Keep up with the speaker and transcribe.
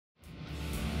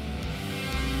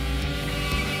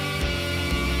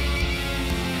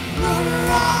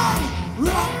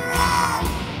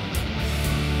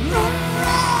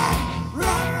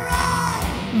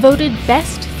Voted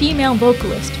Best Female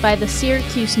Vocalist by the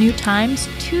Syracuse New Times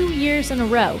 2 years in a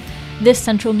row, this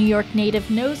Central New York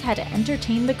native knows how to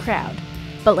entertain the crowd.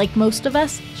 But like most of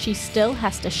us, she still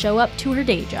has to show up to her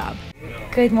day job.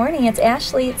 Good morning, it's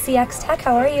Ashley at CX Tech.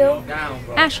 How are you?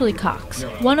 Ashley Cox,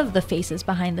 one of the faces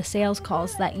behind the sales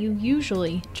calls that you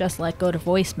usually just let go to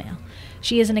voicemail.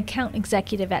 She is an account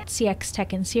executive at CX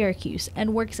Tech in Syracuse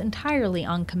and works entirely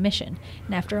on commission.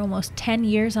 And after almost 10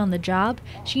 years on the job,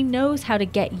 she knows how to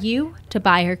get you to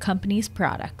buy her company's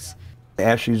products.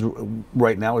 Ashley's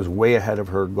right now is way ahead of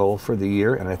her goal for the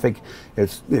year, and I think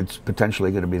it's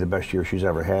potentially going to be the best year she's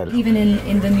ever had. Even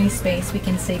in the new space, we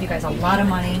can save you guys a lot of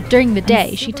money. During the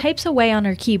day, she types away on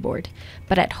her keyboard,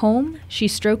 but at home, she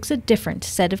strokes a different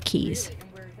set of keys.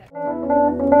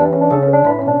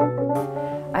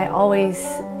 I always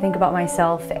think about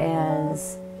myself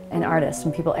as an artist.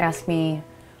 When people ask me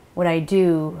what I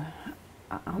do,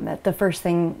 the first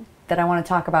thing that I want to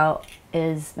talk about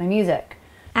is my music.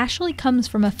 Ashley comes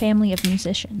from a family of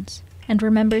musicians and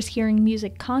remembers hearing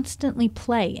music constantly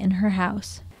play in her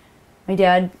house. My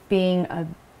dad being a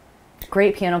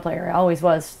great piano player, always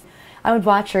was. I would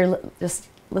watch her just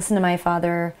listen to my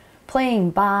father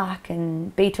playing Bach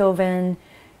and Beethoven,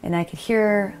 and I could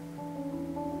hear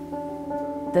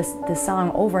this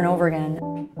song over and over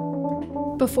again.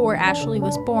 Before Ashley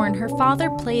was born, her father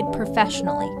played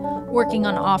professionally, working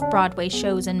on off-Broadway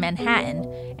shows in Manhattan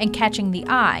and catching the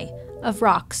eye of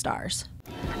rock stars.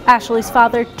 Ashley's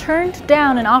father turned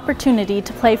down an opportunity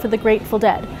to play for the Grateful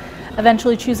Dead,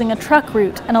 eventually choosing a truck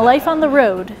route and a life on the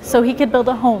road so he could build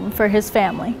a home for his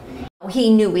family.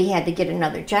 He knew we had to get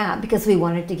another job because we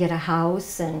wanted to get a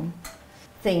house and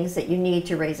things that you need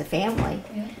to raise a family.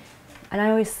 Yeah. And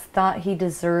I always thought he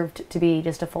deserved to be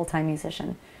just a full-time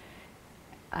musician.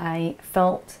 I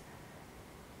felt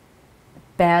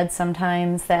bad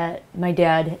sometimes that my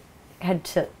dad had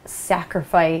to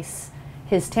sacrifice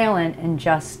his talent and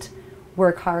just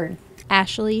work hard.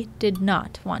 Ashley did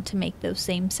not want to make those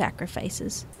same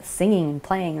sacrifices. Singing and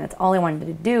playing, that's all I wanted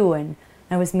to do, and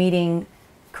I was meeting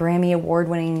Grammy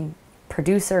award-winning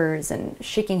producers and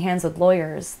shaking hands with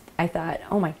lawyers. I thought,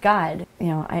 oh my God,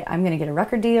 I'm gonna get a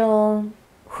record deal.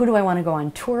 Who do I want to go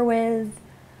on tour with?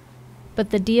 But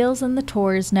the deals and the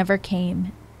tours never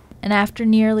came, and after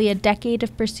nearly a decade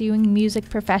of pursuing music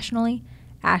professionally,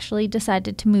 Ashley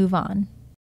decided to move on.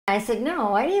 I said,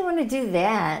 no, I didn't want to do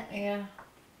that. Yeah,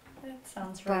 that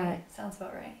sounds right. Sounds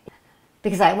about right.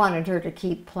 Because I wanted her to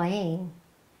keep playing.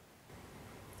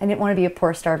 I didn't want to be a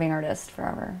poor, starving artist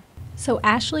forever. So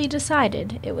Ashley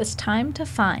decided it was time to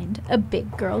find a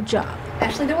big girl job.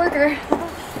 Ashley the worker.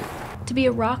 To be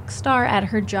a rock star at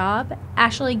her job,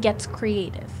 Ashley gets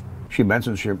creative. She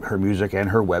mentions her music and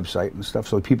her website and stuff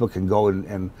so people can go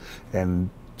and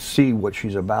see what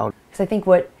she's about. Because I think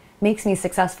what makes me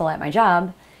successful at my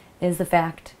job is the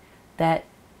fact that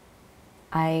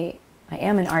I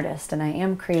am an artist and I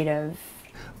am creative.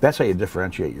 That's how you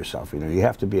differentiate yourself. You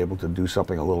have to be able to do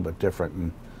something a little bit different,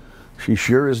 and she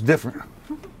sure is different.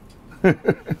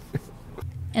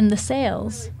 And the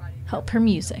sales help her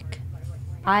music.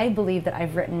 I believe that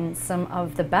I've written some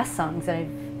of the best songs that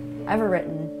I've ever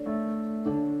written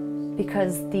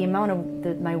because the amount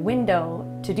of my window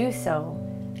to do so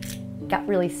got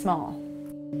really small.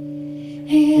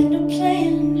 Ain't no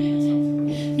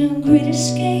plan, no great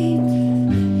escape,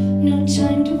 no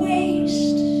time to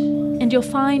waste. And you'll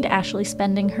find Ashley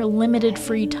spending her limited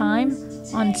free time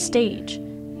on stage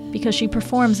because she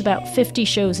performs about 50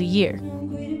 shows a year.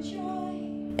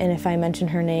 And if I mention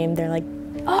her name, they're like,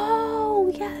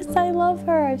 oh, yes, I love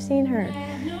her, I've seen her.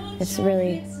 It's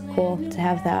really cool to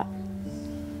have that.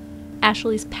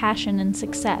 Ashley's passion and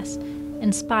success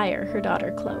inspire her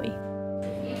daughter, Chloe.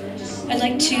 I'd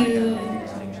like to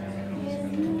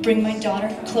bring my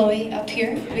daughter, Chloe, up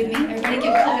here with me. Everybody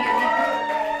give Chloe a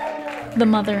hand. The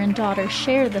mother and daughter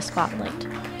share the spotlight,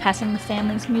 passing the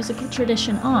family's musical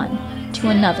tradition on to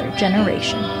another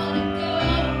generation.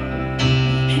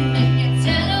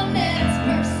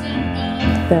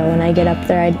 So when I get up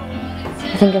there, I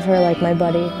think of her like my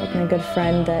buddy, like my good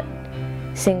friend that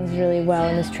sings really well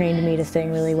and has trained me to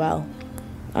sing really well.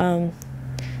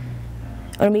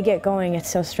 When we get going, it's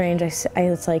so strange.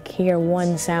 It's like hear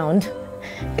one sound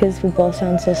because we both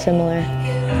sound so similar.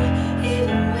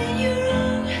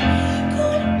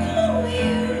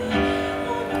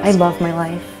 I love my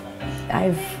life.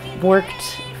 I've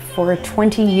worked for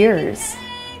 20 years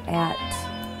at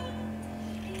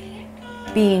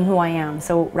being who I am.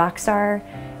 So rock star,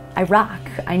 I rock.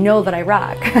 I know that I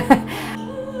rock.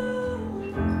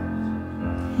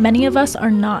 Many of us are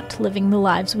not living the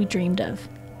lives we dreamed of,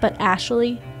 but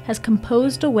Ashley has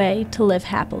composed a way to live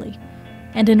happily.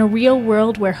 And in a real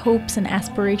world where hopes and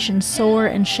aspirations soar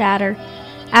and shatter,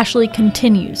 Ashley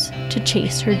continues to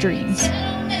chase her dreams.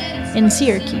 In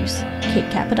Syracuse, Kate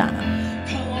Capodanno.